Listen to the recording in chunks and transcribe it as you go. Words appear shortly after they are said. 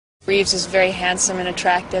Reeves is very handsome and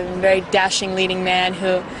attractive and very dashing leading man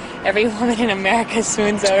who every woman in America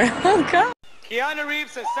swoons over. Oh, God. Keanu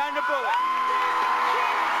Reeves and Sandra Bullock.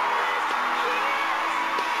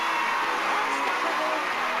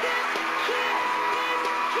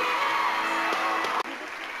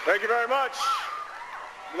 Thank you very much.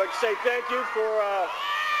 I'd like to say thank you for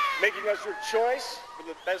making us your choice for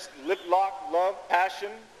the best lip lock, love,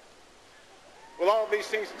 passion. With all of these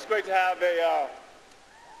things, it's great to have a,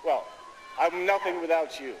 well, I'm nothing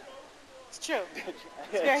without you. It's true.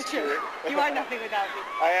 It's very true. You are nothing without me.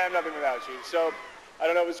 I am nothing without you. So, I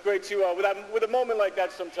don't know, it's great to, with a moment like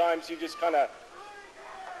that sometimes you just kind of...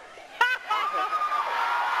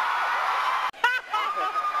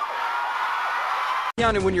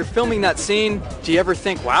 Keanu, when you're filming that scene, do you ever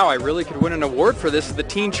think, wow, I really could win an award for this at the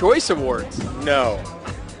Teen Choice Awards? No.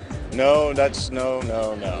 No, that's, no.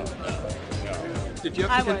 Did you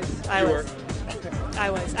have to I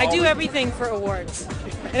was. I do everything for awards.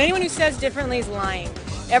 And anyone who says differently is lying.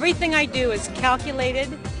 Everything I do is calculated,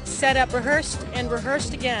 set up, rehearsed, and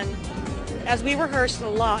rehearsed again. As we rehearsed a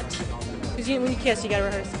lot. Because when you kiss, you gotta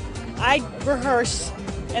rehearse. I rehearse,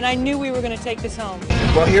 and I knew we were gonna take this home.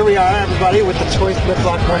 Well, here we are, everybody, with the Choice Lip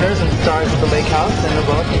Lock winners and stars of the Lake House, Sandra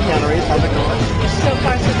Bullock and Keanu Reeves. How's it going? So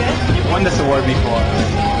far, so good. You've won this award before.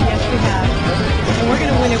 Yes, we have. And we're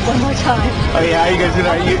gonna win it one more time. Oh yeah, how you guys gonna?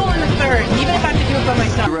 I'll go in the third, even if I have to do it by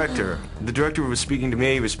myself. The director was speaking to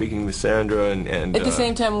me, he was speaking with Sandra, and at the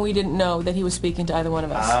same time, we didn't know that he was speaking to either one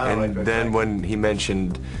of us. And then when he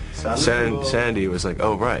mentioned Sandy, it was like,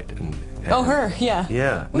 oh right. And oh, her, yeah.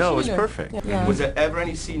 Yeah. What No, it should was we do? perfect. Yeah. Was there ever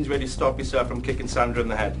any scenes where you stop yourself from kicking Sandra in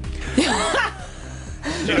the head? You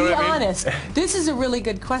know Be what I mean? honest. This is a really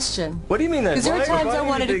good question. What do you mean that? Because there are times I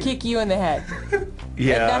wanted to kick you in the head.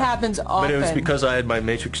 Yeah. That happens often. But it was because I had my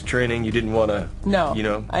Matrix training. You didn't want to. No. You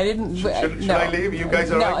know. I didn't. Should no. I leave? You guys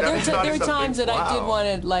are no, right now. there were times that I did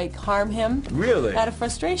want to like harm him. Really? Out of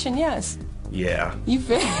frustration, yes. Yeah. You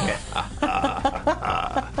feel.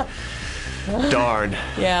 Darn.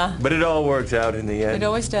 Yeah. But it all worked out in the end. It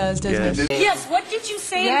always does, doesn't it? Yes, what did you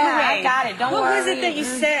say in Yeah, parade? I got it. Don't what worry. was it that you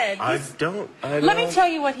said? I don't. Let me tell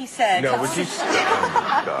you what he said. No, would you?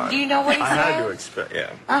 Oh, God. Do you know what he I said? had to expect.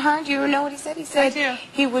 Yeah. Do you know what he said? He said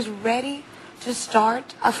he was ready to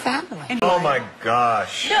start a family. Oh my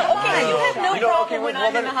gosh. No, okay, you have no problem when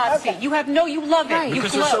I'm in the hot seat. You have no, you love it. You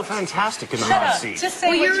Because you're so fantastic in the Shut hot up. seat. Just say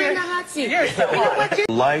Well, what you're in the hot seat. You're so hot.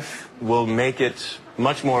 Life will make it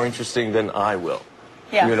much more interesting than I will.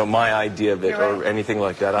 Yeah. You know, my idea of it or anything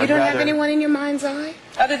like that. You don't have anyone in your mind's eye?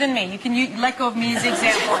 Other than me. You let go of me as the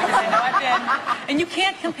example because I know I've been. And you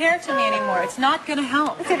can't compare to me anymore. It's not going to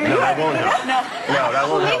help. No, that won't help. No, that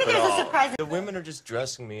won't help Maybe there's a surprise. The women are just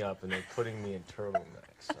dressing me up and they're putting me in turtlenecks.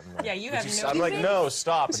 I'm like, Yeah, you have no... I'm like, no,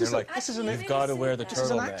 stop. And they're like, This is an you've got to wear the This is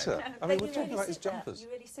an turtleneck. actor. I mean, we're talking about his jumpers. You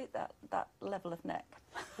really suit that level of neck.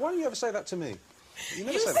 Why do you ever say that to me? You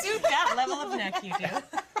never You say that. suit that level of neck, you do.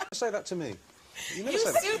 Say that to me. You never You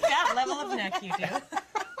say that. suit that level of neck, you do.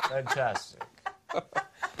 Fantastic.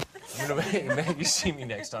 Maybe you see me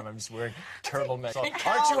next time. I'm just wearing turtleneck.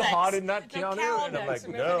 Aren't you hot in that, Keanu? And I'm like,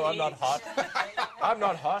 no, I'm not hot. I'm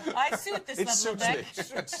not hot. I suit this It level suits of me. neck. It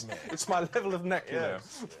suits me. It's my level of neck, you know.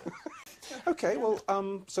 Okay, well,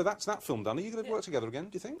 so that's that film done. Are you going to work together again,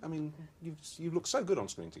 do you think? I mean, you look so good on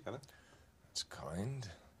screen together. It's kind.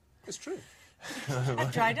 It's true.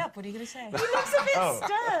 I've dried up. What are you going to say? He looks a bit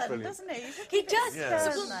stern, doesn't he? He does. Yeah.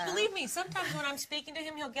 So, believe me, sometimes when I'm speaking to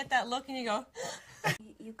him, he'll get that look and you go...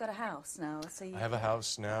 You've got a house now, so you... I have a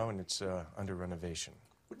house now, and it's under renovation.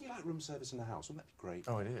 Wouldn't you like room service in the house? Wouldn't that be great?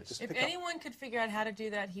 Oh, it is. Just If pick up. anyone could figure out how to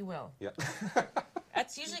do that, he will. Yeah.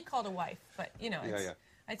 That's usually called a wife, but, you know, it's, Yeah.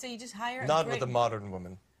 I'd say you just hire... Not with a modern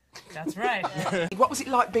woman. That's right. What was it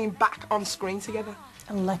like being back on screen together?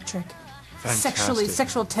 Electric. Fantastic.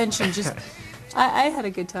 Sexual tension, just... I had a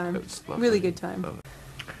good time. Really good time.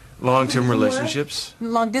 Long-term relationships.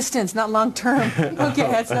 Long distance, not long term. Okay,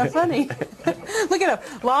 that's not funny. Look at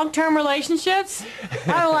them. Long-term relationships?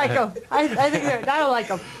 I don't like them. I think I don't like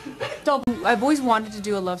them. I've always wanted to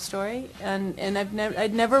do a love story, and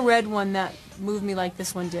I'd never read one that moved me like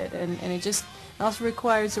this one did, and it just also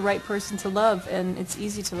requires the right person to love, and it's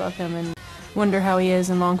easy to love him and wonder how he is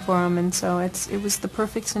and long for him, and so it was the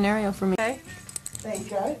perfect scenario for me. Okay. There you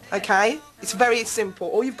go. Okay, it's very simple.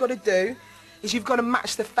 All you've got to do is you've got to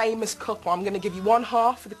match the famous couple. I'm going to give you one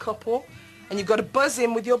half for the couple, and you've got to buzz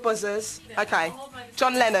in with your buzzers. Okay,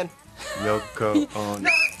 John Lennon. Yoko Ono.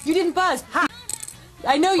 You didn't buzz. Ha!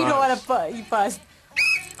 I know you don't want to you buzz.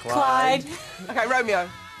 Clyde. Okay, Romeo.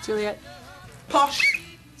 Juliet. Posh.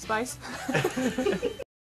 Spice.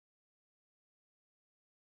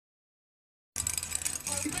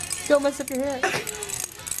 Don't mess up your hair.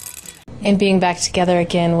 And being back together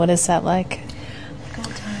again, what is that like?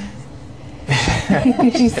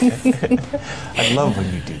 I love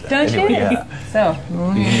when you do that. Don't anyway, you? Yeah. So.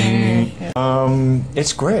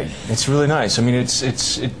 It's great. It's really nice. I mean,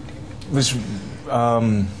 it was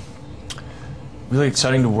really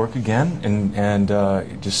exciting to work again, and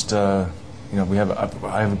just you know,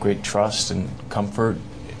 I have a great trust and comfort,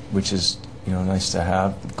 which is, you know, nice to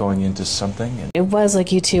have going into something. And It was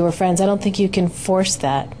like you two were friends. I don't think you can force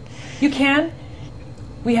that. You can.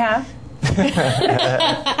 We have.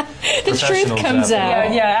 The truth comes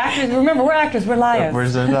out. Yeah, actors. Remember, we're actors. We're liars.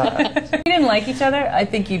 Where's that? If we didn't like each other, I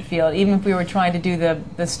think you'd feel it. Even if we were trying to do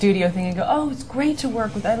the studio thing and go, oh, it's great to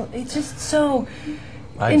work with. It's just so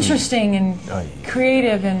interesting and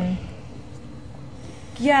creative and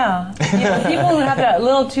yeah. You know, people who have that a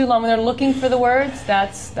little too long when they're looking for the words,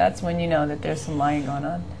 that's when you know that there's some lying going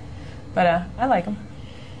on. But I like them.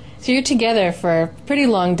 So you're together for a pretty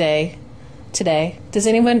long day today. Does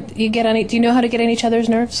anyone, do you know how to get on each other's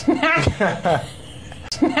nerves?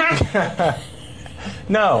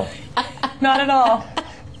 No. Not at all.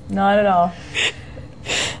 Not at all.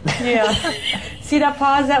 Yeah. See that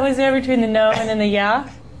pause that was there between the no and then the yeah?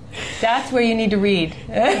 That's where you need to read.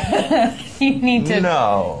 You need to...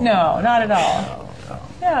 No. No, not at all. No.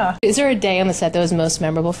 Yeah. Is there a day on the set that was most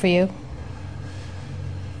memorable for you?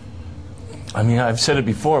 I mean, I've said it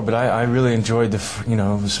before, but I really enjoyed it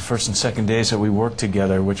was the first and second days that we worked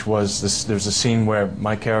together, which was this. There's a scene where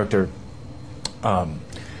my character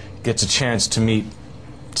gets a chance to meet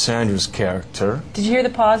Sandra's character. Did you hear the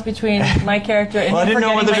pause between my character and well, I didn't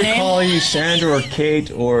know whether to name? call you Sandra or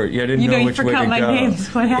Kate, or I didn't know which way to go. You forgot my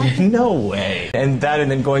names. What happened? No way. And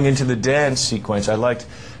then going into the dance sequence, I liked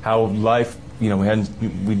how life.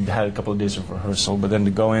 We'd had a couple of days of rehearsal, but then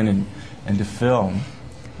to go in and to film.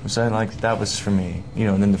 That was for me,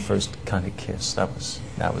 and then the first kind of kiss, that was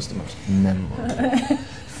the most memorable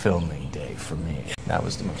filming day for me. That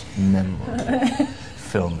was the most memorable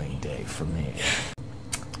filming day for me.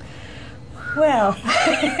 Well.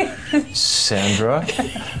 Sandra?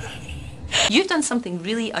 You've done something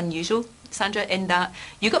really unusual, Sandra, in that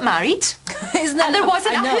you got married. Isn't that? And there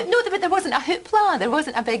wasn't there wasn't a hoopla, there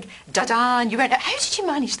wasn't a big da-da, and you weren't. How did you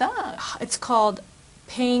manage that? It's called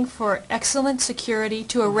paying for excellent security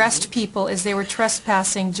to arrest people as they were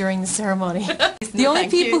trespassing during the ceremony. The only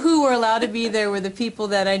people who were allowed to be there were the people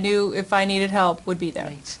that I knew if I needed help would be there.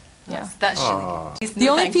 Right. Yeah. That's the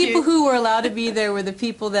only people who were allowed to be there were the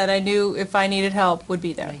people that I knew if I needed help would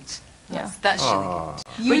be there. Right. Yeah. That's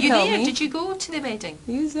really Were you there? Me. Did you go to the wedding?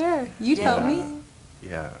 You was there. You'd help me.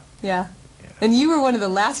 Yeah. Yeah. And you were one of the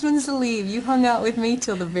last ones to leave. You hung out with me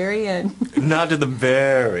till the very end. Not to the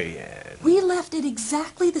very end. We left at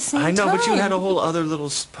exactly the same time. I know, but you had a whole other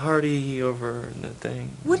little party over and the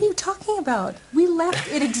thing. What are you talking about? We left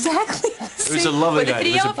at exactly the same time. It was a lovely night.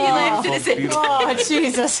 It was a beautiful, Oh,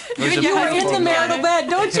 Jesus. You were in the marital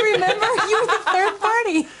bed. Don't you remember? You were the third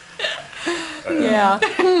party. Yeah.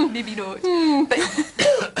 Maybe not.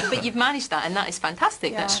 But you've managed that, and that is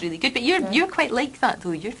fantastic. Yeah. That's really good. But you're quite like that,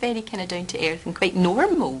 though. You're very kind of down to earth and quite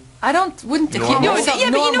normal. Wouldn't Normal? No, Yeah, but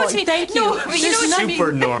you know what I mean. Thank you. No, but you know what I mean.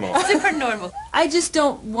 Super normal. Super normal. I just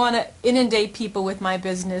don't want to inundate people with my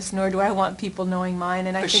business, nor do I want people knowing mine.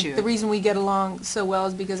 And I think the reason we get along so well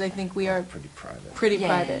is because I think we are pretty private.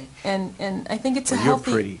 Private. And I think it's a you're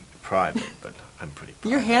healthy... You're pretty private, but I'm pretty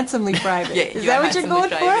private. You're handsomely private. Yeah, is that what you're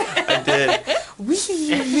going for? I did.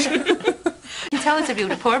 You tell it's a real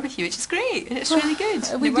rapport with you, which is great. And it's really good.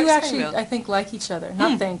 We do actually, I think, like each other.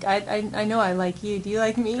 Not think. I know I like you. Do you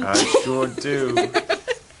like me? I sure do.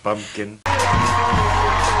 Bumpkin.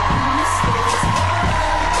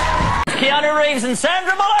 Keanu Reeves and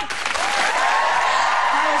Sandra Bullock.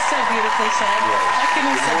 That was so beautifully said. I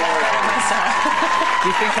couldn't have said that better myself. Do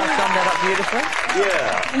you think I've done that up beautifully?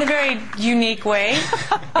 Yeah. In a very unique way,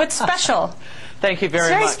 but special. Thank you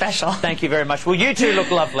very much. It's very special. Thank you very much. Well, you two look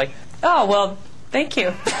lovely. Oh, well, thank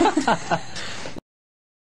you.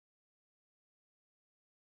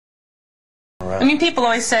 I mean, people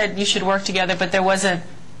always said you should work together, but there wasn't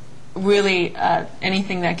really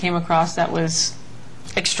anything that came across that was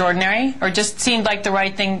extraordinary, or just seemed like the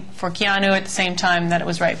right thing for Keanu at the same time that it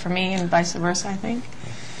was right for me, and vice versa, I think.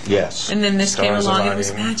 Yes. And then this came along, it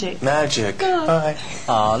was magic. Magic. Bye.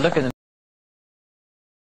 Oh, look at them.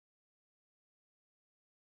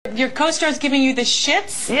 Your co-star's giving you the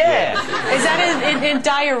shits? Yeah. Is that in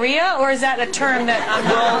diarrhea, or is that a term that I'm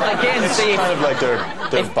Well, again, It's see, kind of like their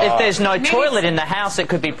if there's no toilet in the house, it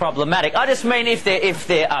could be problematic. I just mean if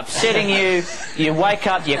they're upsetting you, you wake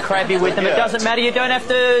up, you're crabby with them, it doesn't matter, you don't have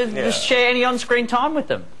to share any on-screen time with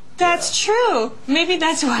them. That's true. Maybe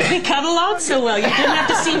that's why we got along so well. You didn't have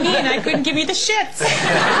to see me and I couldn't give you the shits.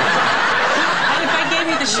 And if I gave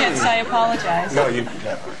you the shits, I apologize. No, you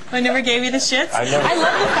never. I never gave you the shits? I know. I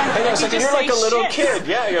love the fact that you just you're like say a little shit. kid.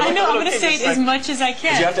 Yeah, you're like I know, a little I'm going to kid. say it as much as I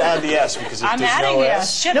can. You have to add the S because if I'm there's adding no the S.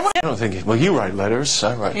 S. Shit. I don't think. Well, you write letters.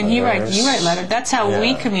 I write And letters. you write letters. That's how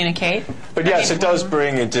we Yeah. communicate. But yes, it does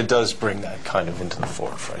bring that kind of into the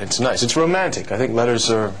forefront. It's nice. It's romantic. I think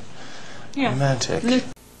letters are romantic.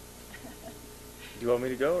 You want me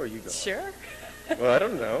to go or you go? Sure. Well, I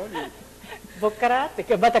don't know. 僕からって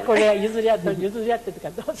またこれ譲り合ってと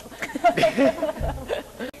かどうぞ。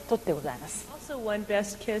とってございます。Also won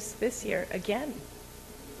Best Kiss this year again.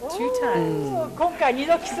 2 times. 今回2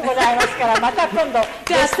度キスもらいますからまた今度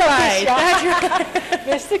ベストキス賞。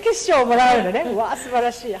ベストキス賞をもらうのね。うわ素晴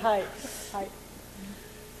らしい。はい。はい。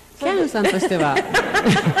キャノンさんとしては。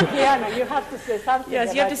Keanu, you have to say something.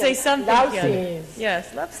 Yes, you have to say something. Love Keanu. scenes.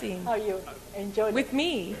 Yes, love scenes. How you enjoyed with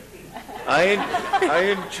me? I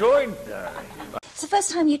enjoyed that. It's the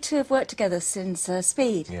first time you two have worked together since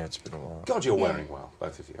Speed. Yeah, it's been a while. God, you're wearing well,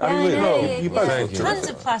 both of you. Yeah, yeah, you both Thank look you. Tons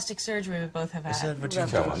terrific. of plastic surgery we both have had. Is that what you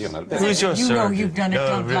Come on, you know. Who's your You surgeon? know you've done it,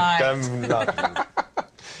 don't lie. I'm not.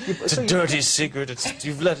 It's a dirty secret.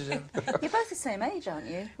 You've let it in. You're both the same age, aren't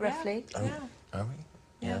you? Roughly. Yeah. Are we?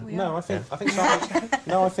 Yeah, we No, are. I think Sandra's,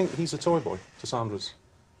 no, I think he's a toy boy to Sandra's.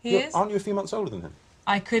 He is? Aren't you a few months older than him?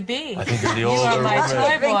 I could be. I think you're the You older are my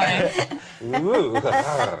woman. toy boy.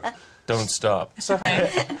 Don't stop.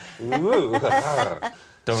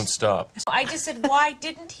 Don't stop. I just said, why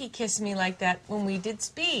didn't he kiss me like that when we did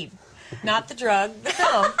Speed? Not the drug, the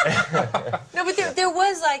film. No, but there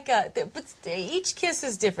was like but each kiss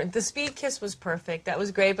is different. The Speed kiss was perfect. That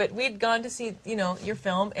was great. But we'd gone to see, your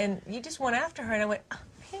film, and you just went after her, and I went, oh,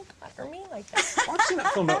 thank God for me like that. I've seen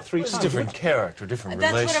that film about 3 It's a times. different character, different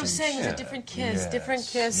That's relationship. what I'm saying. It was a different kiss. Yes, Different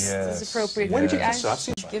kiss yes, is appropriate. When did you for kiss her? I've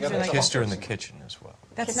seen her. gives her Yeah, like Kissed her in the kitchen as well.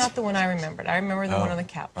 That's not the one I remembered. I remember the one on the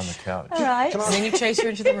couch. On the couch. All right. And then you chased her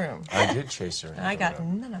into the room. I did chase her. And I got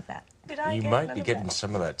none of that. Did I You get might none be of getting that?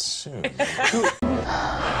 some of that soon.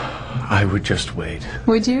 I would just wait.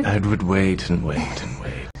 Would you? I would wait and wait and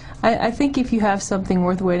wait. I think if you have something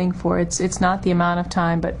worth waiting for, it's not the amount of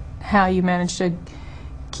time, but how you manage to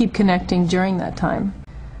keep connecting during that time.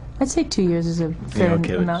 I'd say 2 years is a fair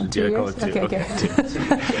amount. 2 years? Okay.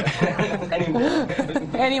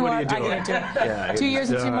 Anymore, I can't do it. Yeah, 2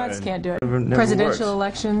 years and 2 months, can't do it. Never Presidential works.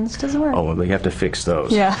 elections doesn't work. Oh, well, they have to fix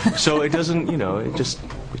those. Yeah. So it doesn't, it just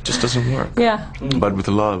doesn't work. Yeah, But with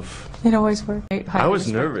love. it always works. I was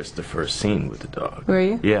nervous the first scene with the dog. Were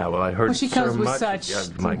you? Yeah, well, I heard Well, she so comes with much. such Yeah,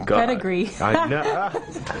 my God. pedigree. I know.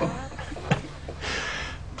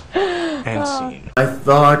 End scene. I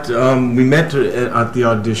thought we met at the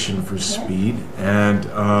audition for Speed, and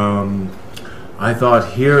I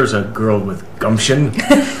thought, here's a girl with gumption.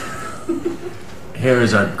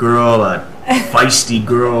 Here's a feisty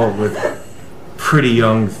girl with pretty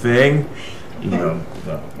young thing.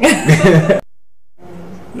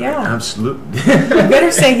 Yeah. Absolutely. You better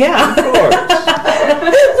say yeah. Of course.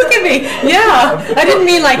 Look at me. Yeah. I didn't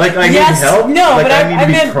mean like I yes. need help? No, like but I need to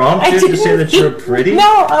be meant prompted to say that you're pretty?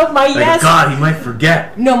 No, my Like, yes. God, he might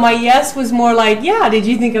forget. No, my yes was more like, yeah, did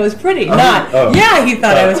you think I was pretty? Not, yeah, he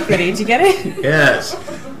thought I was pretty. Did you get it? Yes.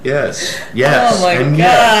 Oh my and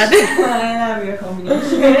God.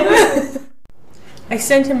 Yes. I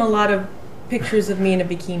sent him a lot of pictures of me in a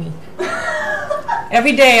bikini.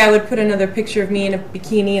 Every day I would put another picture of me in a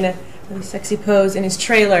bikini in a really sexy pose in his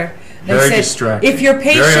trailer. And Very said, distracting. if you're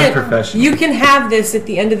Very patient, unprofessional. you can have this at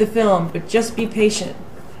the end of the film, but just be patient.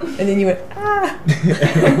 And then you went, ah.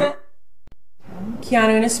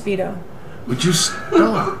 Keanu in a Speedo. Would you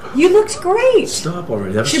stop? You looked great. Stop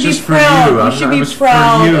already. That was Should just be for proud. you. You should That be was for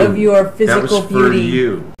proud you. of your That physical was for beauty.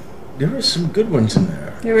 you. There were some good ones in there.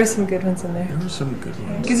 There were some good ones in there. There were some good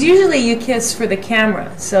ones. Because usually you kiss for the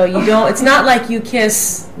camera, so you don't. It's not like you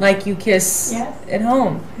kiss at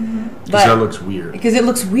home. Because that looks weird. Because it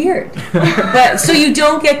looks weird. But so you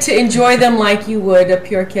don't get to enjoy them like you would a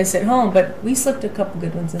pure kiss at home. But we slipped a couple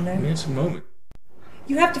good ones in there. We had some moments.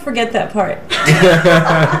 You have to forget that part.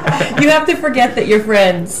 You have to forget that you're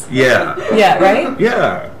friends. Yeah. Yeah. Right.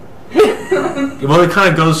 Yeah. Well, it kind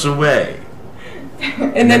of goes away.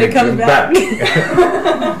 And then it comes back.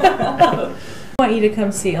 I want you to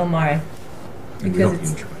come see El Mare because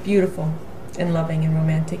it's beautiful and loving and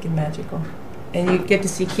romantic and magical. And you get to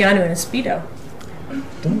see Keanu in a Speedo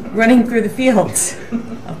running through the fields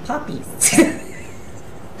of poppies.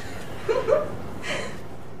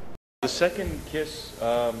 The second kiss,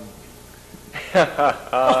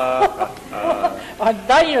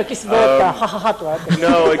 第二のキスどうだったはははとか言って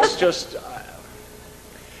no, it's just,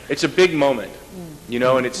 it's a big moment, you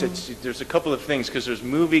know, and there's a couple of things, because there's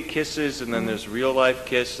movie kisses, and then there's real life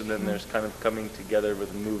kiss, and then there's kind of coming together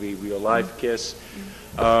with a movie real life kiss.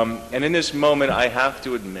 And in this moment, I have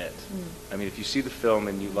to admit, I mean, if you see the film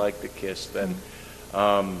and you like the kiss, then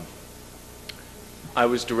I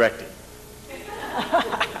was directing.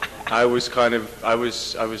 I was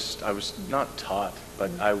not taught, but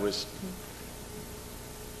I was,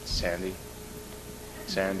 Sandy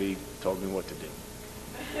told me what to do.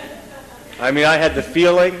 I mean, I had the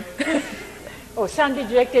feeling. Oh, Sandy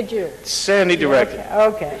directed you? Sandy directed.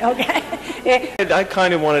 Okay. And I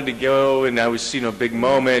kind of wanted to go, and I was, you know, big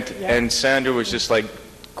moment, and Sandra was just like,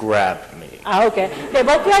 grab me. OK。で、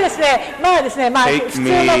僕はですね、まあですね、まあ、普通の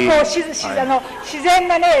こう、自然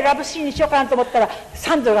なね、ラブシーンにしようかなと思ったら、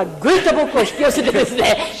サンドラがぐいと僕を引き寄せてです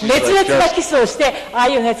ね、熱烈なキスをして、ああ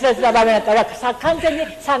いう熱烈な場面だったら、完全に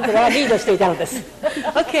サンドラがリードしていたのです。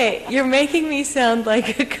Okay, you're making me sound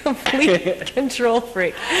like a complete control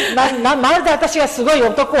freak. まるで私がすごい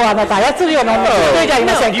男をあなた操るような女の人じゃあり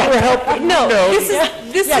ませんか。No,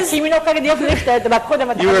 this is 君のおかげでよくできたよって、まあ、ここで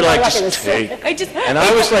また始まるわけです。And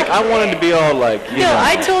I was like, I wanted to be all like, you know.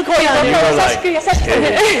 I told Keanu. 優し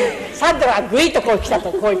くサンドラがグイッとこう来た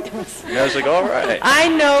とこう言ってます。And I was like, all right. I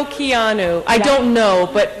know Keanu. I don't know,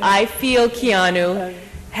 but I feel Keanu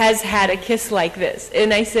has had a kiss like this.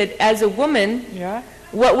 And I said, as a woman,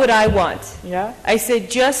 what would I want? I said,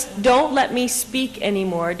 just don't let me speak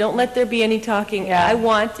anymore. Don't let there be any talking. I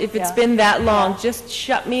want, if it's been that long, just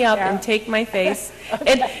shut me up and take my face.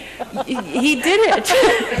 And he did it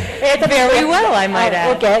very well, I might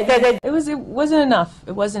add. It wasn't enough.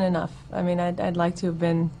 It wasn't enough. I mean, I'd like to have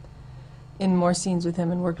been in more scenes with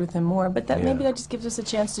him and worked with him more, but maybe that just gives us a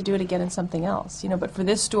chance to do it again in something else, you know. But for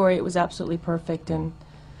this story, it was absolutely perfect, and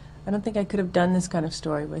I don't think I could have done this kind of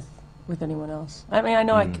story with anyone else. I mean, I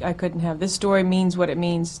know I couldn't have. This story means what it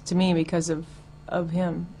means to me because of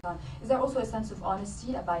him. Is there also a sense of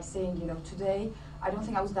honesty by saying, you know, today I don't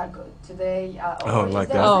think I was that good. Today, like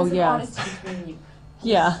that. Oh, yeah. Honesty between you?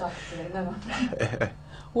 Yeah. No.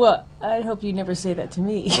 Well, I hope you never say that to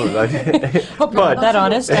me. Hope you're not that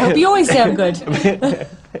honest. I hope you always say I'm good.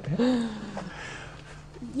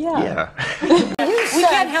 Yeah. We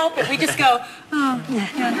can't help it. We just go, oh.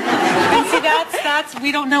 And see, that's,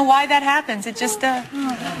 we don't know why that happens. It just, Have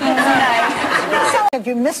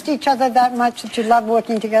you missed each other that much that you love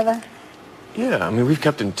working together? Yeah, I mean, we've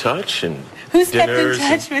kept in touch and Who's kept in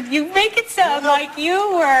touch with you? Make it sound like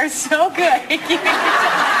you were so good.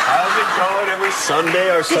 How's it going every Sunday?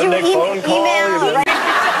 Our Sunday phone call?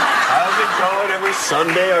 How's it going every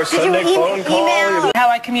Sunday? Our Sunday phone call? How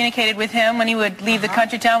I communicated with him when he would leave the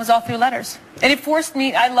country town was all through letters. And it forced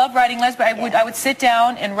me, I love writing letters, but I would sit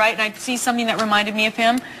down and write, and I'd see something that reminded me of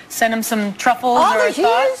him, send him some truffles or a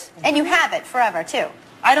thought. And you have it forever, too.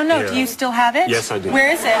 I don't know. Do you still have it? Yes, I do.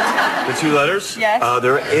 Where is it? The 2 letters? Yes.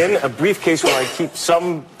 They're in a briefcase where I keep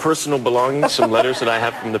some personal belongings, some letters that I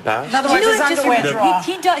have from the past. In other words, his underwear drawer.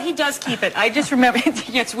 He does keep it. I just remember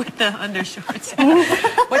it's with the undershorts.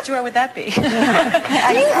 What drawer would that be? Do you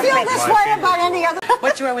feel this way about any other?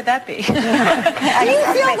 What drawer would that be? Do you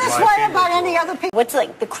feel this way about any other people? What's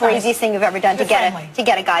like the craziest thing you've ever done to get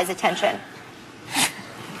a guy's attention?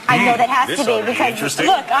 I know that has to be because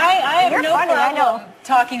look, I have no problem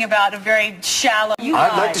talking about a very shallow.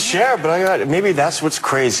 I'd like to share, but maybe that's what's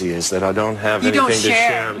crazy is that I don't have anything to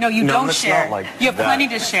share. No, you don't share. Not like you have plenty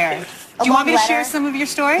to share. Do you want me to share some of your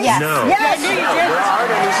stories? Yes. No. Yes. I knew you did. There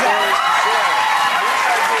aren't any stories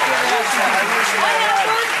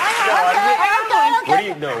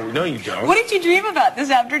to share. No, you don't. What did you dream about this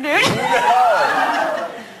afternoon?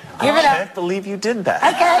 I can't believe you did that.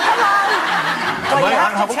 Okay, come on.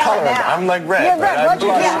 I'm like red. You're red. What you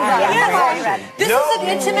dream? This is an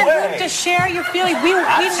intimate room to share your feelings. We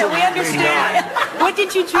understand. What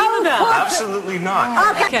did you dream about? Absolutely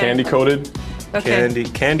not. Okay. Candy coated. Okay.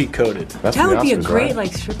 Candy coated. That's That would be a Oscars, great right?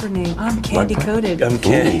 like stripper name. I'm candy coated. I'm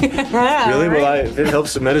candy. Really? Well, if it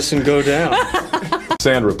helps the medicine go down.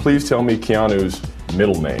 Sandra, please tell me Keanu's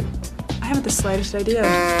middle name. I haven't the slightest idea.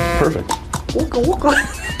 Perfect. Wooka.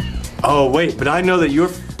 Oh, wait, but I know that you're...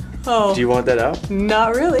 Oh. Do you want that out?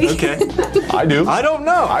 Not really. Okay. I do. I don't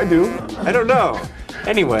know. I do. I don't know.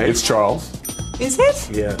 Anyway. It's Charles. Is it?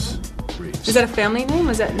 Yes. Reeves. Is that a family name?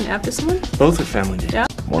 Was that after someone? Both are family names. Yeah.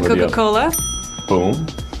 One or the other. Coca-Cola. Boom.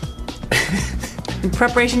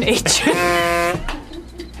 Preparation H.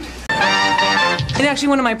 It's actually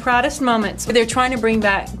one of my proudest moments. They're trying to bring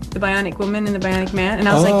back the Bionic Woman and the Bionic Man, and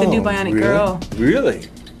I was like the new Bionic girl. Really?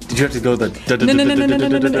 Did you have to go the... No.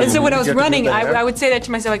 And so when I was running, I would say that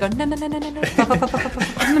to myself. I go, no.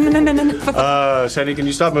 Sandy, can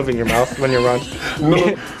you stop moving your mouth when you run?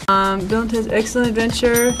 Don't have excellent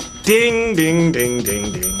adventure. Ding, ding, ding,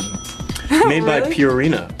 ding, ding. Made by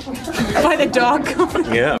Purina. By the dog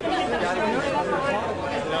company. Yeah.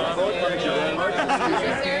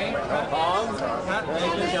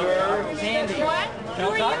 Who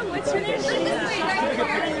are you? What's your name?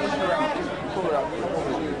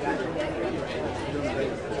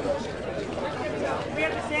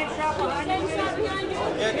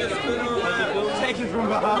 Take you from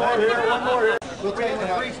behind. Here, one more. We'll take the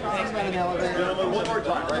elevator. Gentlemen, one more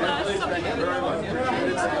time.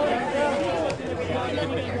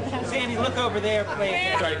 Sandy, look over there,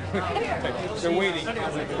 please. They're waiting.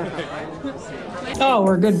 Oh,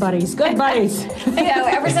 we're good buddies. Good buddies.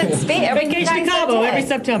 Ever since Vacation to Cabo every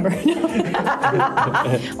September.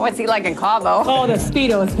 What's he like in Cabo? Oh, the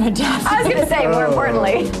Speedo is fantastic. I was going to say, more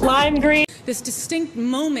importantly. Lime green. This distinct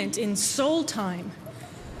moment in soul time.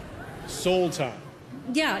 Soul time.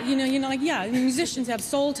 Yeah, musicians have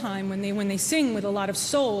soul time when they sing with a lot of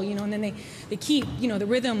soul, and then they keep, the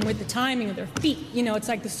rhythm with the timing of their feet. It's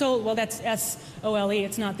like the soul, well, that's S-O-L-E,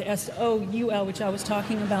 it's not the S-O-U-L, which I was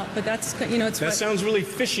talking about, but that's, it's That sounds really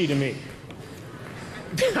fishy to me.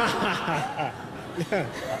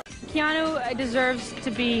 Keanu deserves to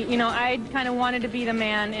be, I kind of wanted to be the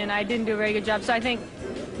man, and I didn't do a very good job, so I think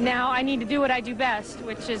now I need to do what I do best,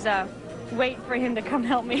 which is wait for him to come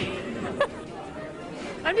help me.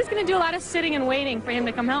 I'm just going to do a lot of sitting and waiting for him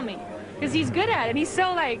to come help me. Because he's good at it. He's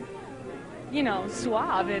so,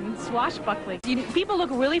 suave and swashbuckling. People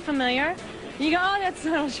look really familiar. You go, oh, that's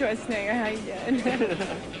Arnold Schwarzenegger. How you doing?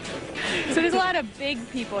 So there's a lot of big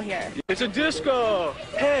people here. It's a disco.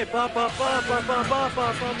 Hey, ba ba ba ba ba ba ba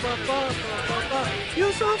ba ba ba ba.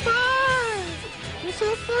 You're so fine. You're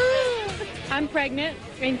so fine. I'm pregnant,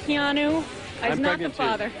 and Keanu is not the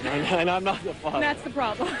father. And I'm not the father. That's the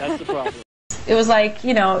problem. That's the problem. It was like,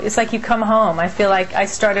 it's like you come home. I feel like I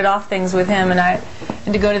started off things with him, and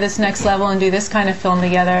to go to this next level and do this kind of film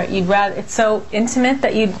together, it's so intimate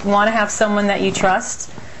that you'd want to have someone that you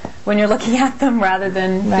trust when you're looking at them rather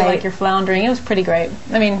than feel like you're floundering. It was pretty great.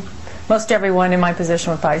 I mean, most everyone in my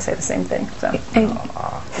position would probably say the same thing. So.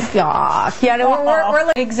 Keanu, we're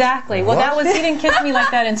like, exactly. Well, he didn't kiss me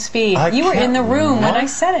like that in Speed. You were in the room when I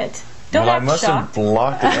said it. Don't I must have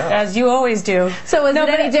blocked it out. As you always do. So was it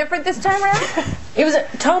any different this time around? It was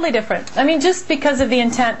totally different. I mean, just because of the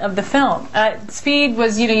intent of the film. Speed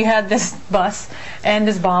was, you had this bus and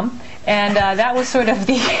this bomb, and that was sort of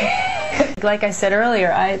the... Like I said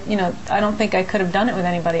earlier, I don't think I could have done it with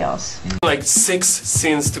anybody else. Like 6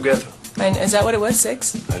 scenes together. And is that what it was,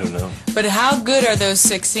 6? I don't know. But how good are those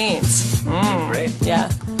 6 scenes? Great.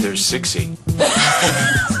 Yeah. They're 6-y.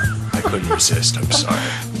 I couldn't resist. I'm sorry.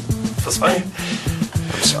 That's fine.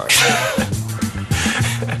 I'm sorry.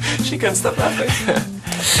 She can't stop laughing.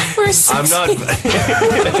 We're 60. I'm not.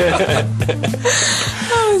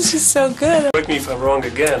 Oh, it's just so good. Correct me if I'm wrong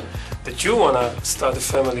again, that you want to start a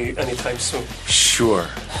family anytime soon. Sure.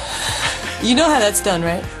 You know how that's done,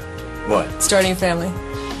 right? What? Starting a family.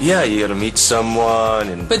 Yeah, you gotta meet someone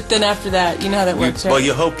and... But then after that, you know how that works, right? Well,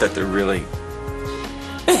 you hope that they're really...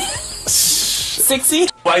 60?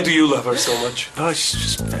 Why do you love her so much? Oh, she's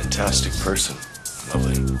just a fantastic person.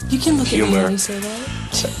 Lovely. You can look Humor. at me when you say that.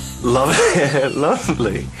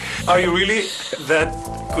 Lovely. Are you really that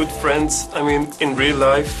good friends? I mean, in real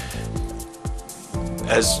life?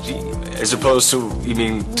 As opposed to, you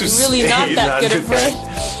mean... To really not that good a friend?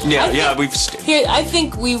 Yeah, we've... Here, I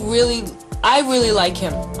think I really like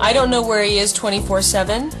him. I don't know where he is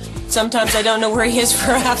 24/7. Sometimes I don't know where he is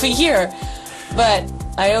for half a year. But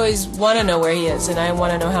I always want to know where he is, and I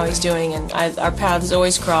want to know how he's doing, and our paths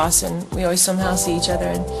always cross, and we always somehow see each other.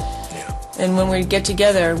 And when we get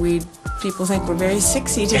together, people think we're very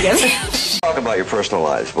 6y together. Talk about your personal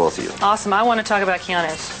lives, both of you. Awesome. I want to talk about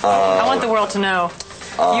Keanu's. I want the world to know.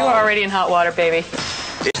 You are already in hot water, baby.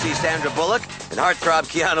 See Sandra Bullock and heartthrob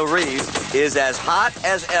Keanu Reeves is as hot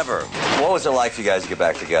as ever. What was it like for you guys to get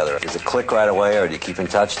back together? Does it click right away, or do you keep in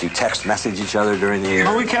touch? Do you text message each other during the year?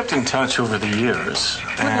 Well, we kept in touch over the years.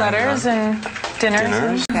 With letters and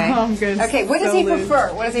dinners. Okay. Oh, I'm good. Okay, what does he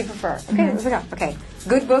prefer? What does he prefer? Okay, let's go. Okay,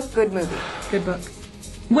 good book, good movie. Good book.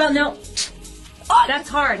 Well, no. That's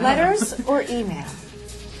hard. Letters or email?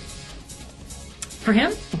 For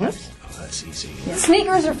him? Oh, that's easy. Yeah.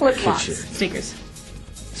 Sneakers or flip-flops? Sneakers.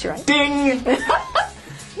 Is she right? Ding!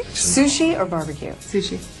 Sushi or barbecue?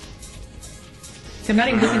 Sushi. I'm not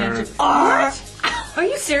even looking at you. What? Are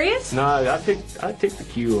you serious? No, I take the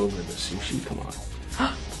cue over the sushi. Come on.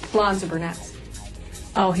 Blondes or brunettes?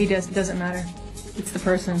 Oh, he does. It doesn't matter. It's the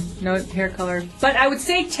person, no hair color. But I would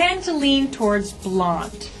say tend to lean towards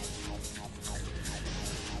blonde.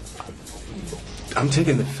 I'm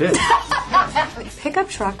taking the fifth. Pickup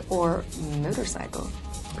truck or motorcycle?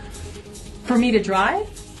 For me to drive?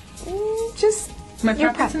 Just my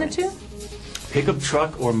your preference in the two? Pickup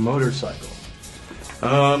truck or motorcycle?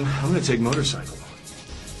 I'm gonna take motorcycle.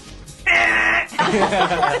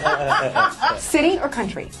 City or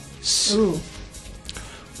country? Ooh.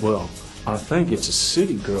 Well, I think it's a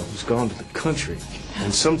city girl who's gone to the country,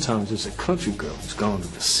 and sometimes it's a country girl who's gone to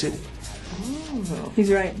the city.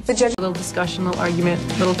 He's right. A little discussion, a little argument,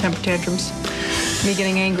 little temper tantrums. Me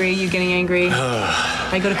getting angry, you getting angry.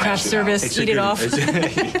 I go to craft service, eat it off.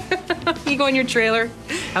 You go in your trailer,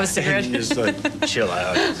 have a cigarette. Just like chill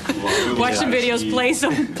out. Watch some videos, play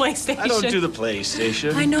some PlayStation. I don't do the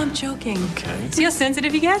PlayStation. I know, I'm joking. Okay. See how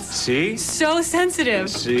sensitive he gets? See? So sensitive.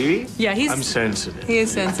 See? Yeah, I'm sensitive. He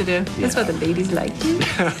is sensitive. That's what the ladies like.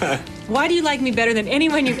 Why do you like me better than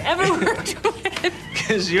anyone you've ever worked with?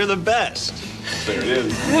 Because you're the best. There it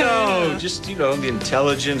is. No, just, you know, the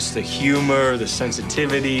intelligence, the humor, the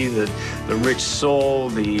sensitivity, the rich soul,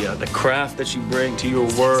 the craft that you bring to your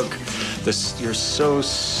work. You're so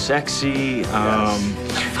sexy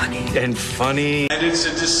and funny. And it's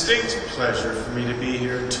a distinct pleasure for me to be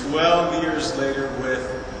here 12 years later with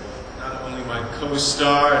not only my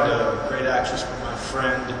co-star and a great actress, but my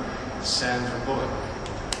friend, Sandra Bullock.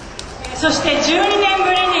 そして12年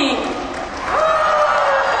ぶりに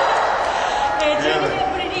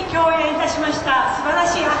共演いたしました素晴ら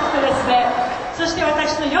しいアクトレスで、そして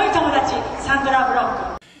私の良い友達サンドラ・ブロ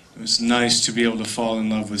ック。 It was nice to be able to fall in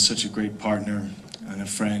love with such a great partner and a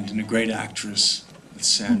friend and a great actress with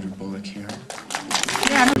Sandra Bullock here.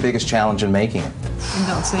 The biggest challenge in making it. And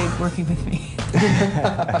don't say working with me.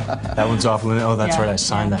 That one's off limit. Oh, that's Yeah, right. I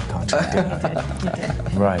signed that contract, didn't I? You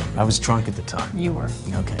did. Right. I was drunk at the time. You were.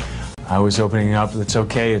 Okay. I was opening up. It's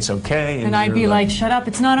okay. It's okay. And I'd you're be like, shut up,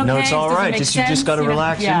 it's not okay. No, it's all right. Doesn't make You just sense, got to you know?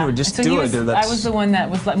 relax Yeah. into it. Just So do he it. was- dude. I was the one that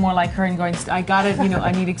was more like her and going, I got it, you know,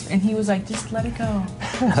 I need, and he was like, just let it go.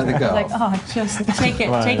 Let it go. Like, oh, just take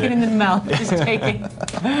it in the mouth, just take it.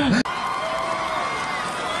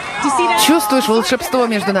 Чувствуешь волшебство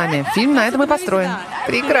между нами? Фильм на этом и построен.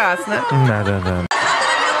 Прекрасно. Да.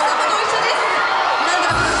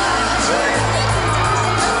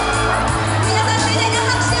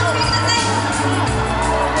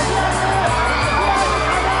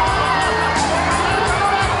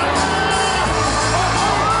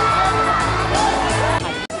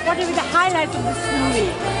 What are the highlights of this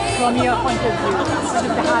movie from your point of view? What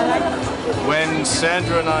is the highlight? When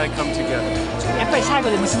Sandra and I come together. やっぱり最後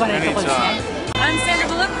で結ばれるところですね。 I'm Sandra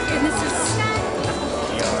Bullock, and this is...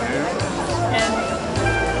 And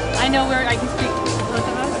I know where I can speak for both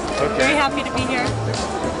of us. Okay. Very happy to be here.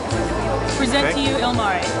 Present to you,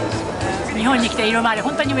 Ilmari. 日本に来て色々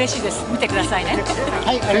本当に嬉しいです。見てくださいね。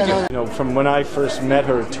はい、ありがとうございます。 You know, from when I first met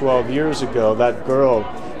her 12 years ago, that girl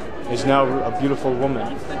is now a beautiful woman.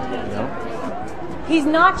 You know? He's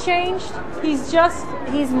not changed.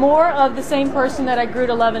 He's more of the same person that I grew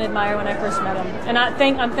to love and admire when I first met him. And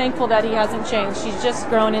I'm thankful that he hasn't changed. He's just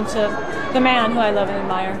grown into the man who I love and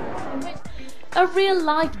admire. A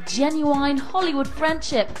real-life, genuine Hollywood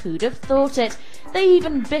friendship. Who'd have thought it? They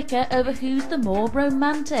even bicker over who's the more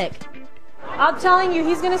romantic. I'm telling you,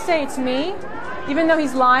 he's going to say it's me, even though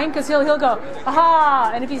he's lying, because he'll go,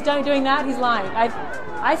 aha, and if he's doing that, he's lying.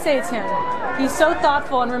 I say it's him. He's so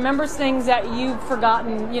thoughtful and remembers things that you've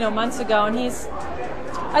forgotten, you know, months ago, and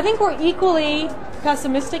I think we're equally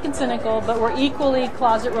pessimistic and cynical, but we're equally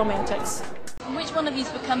closet romantics. Which one of you's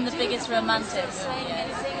become the biggest romantic?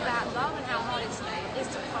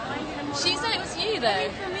 She said it was you, though.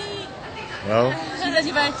 For me. Well, She said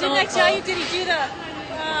you both Didn't I tell you, did he do that?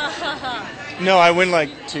 no, I went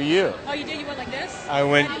like to you. Oh, you did? You went like this? I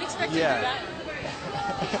went, I didn't expect yeah. you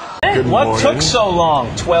to do that. What took so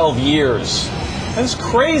long? 12 years. That's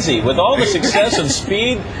crazy. With all the success of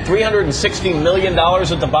Speed, $360 million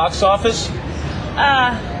at the box office.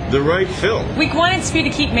 The right film. We wanted Speed to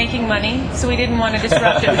keep making money, so we didn't want to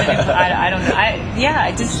disrupt it. I don't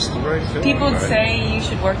know. People would say you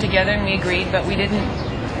should work together, and we agreed, but we didn't.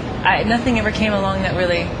 Nothing ever came along that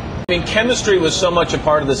really. I mean, chemistry was so much a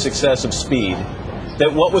part of the success of Speed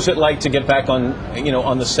that what was it like to get back on,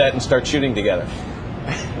 on the set and start shooting together?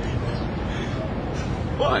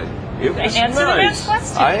 What? It was Answer the nice. man's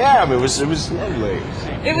question. I am. It was lovely.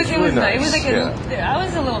 It was really nice. It was nice, like I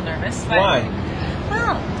was a little nervous. But, Why?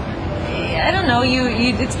 Well, I don't know.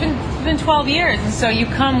 It's been 12 years, and so you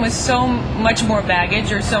come with so much more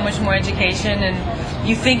baggage or so much more education, and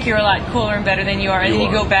you think you're a lot cooler and better than you are, and then you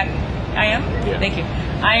go back. I am? Yeah. Thank you.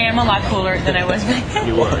 I am a lot cooler than I was back then.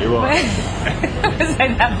 You were. Was I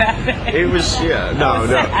that bad? It was, yeah, no.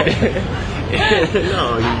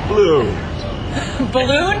 No, you blew.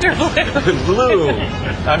 Ballooned or blue? Blue.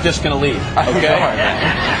 I'm just going to leave. Okay.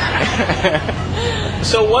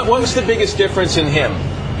 So what was the biggest difference in him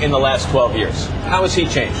in the last 12 years? How has he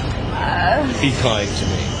changed? Be kind to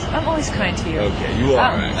me. I'm always kind to you. Okay, you are.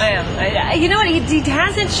 I am. You know what? He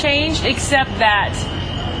hasn't changed except that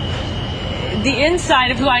the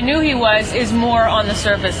inside of who I knew he was is more on the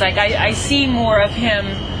surface. Like I see more of him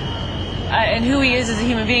and who he is as a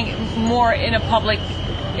human being more in a public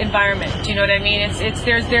environment. Do you know what I mean?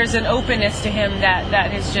 There's an openness to him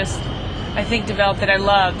that has just, I think, developed that I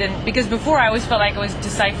loved. And because before I always felt like I was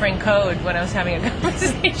deciphering code when I was having a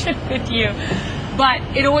conversation with you. But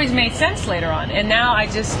it always made sense later on. And now I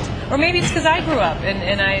just, or maybe it's because I grew up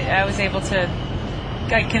and I was able to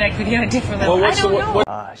connect with you on a different level. I don't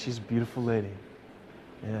know. She's a beautiful lady.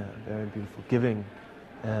 Yeah, very beautiful. Giving.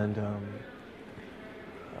 And, I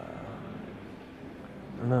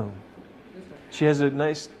don't know. She has a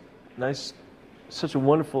nice, such a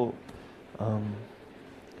wonderful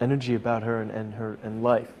energy about her and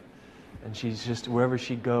life. And she's just, wherever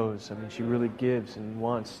she goes, I mean, she really gives and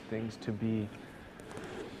wants things to be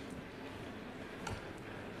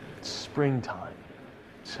springtime.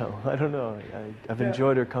 So, I don't know, I've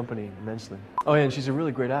enjoyed her company immensely. Oh yeah, and she's a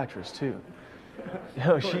really great actress too.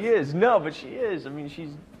 No, she is. No, but she is. I mean,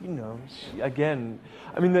 she's, you know, again,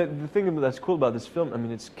 I mean, the thing that's cool about this film, I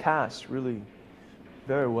mean, it's cast really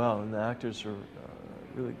very well, and the actors are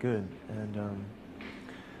really good. And,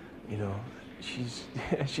 you know,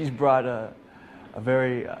 she's brought a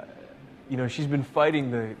very, you know, she's been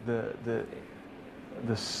fighting the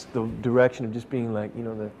direction of just being like, you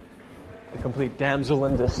know, the complete damsel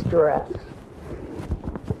in distress.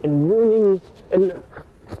 And really, and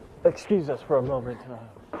excuse us for a moment.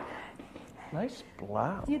 Nice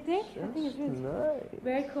blouse. Do you think? I think it's really nice.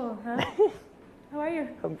 Very cool, huh? How are you?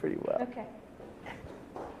 I'm pretty well. Okay.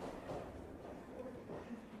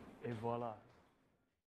 Et voilà.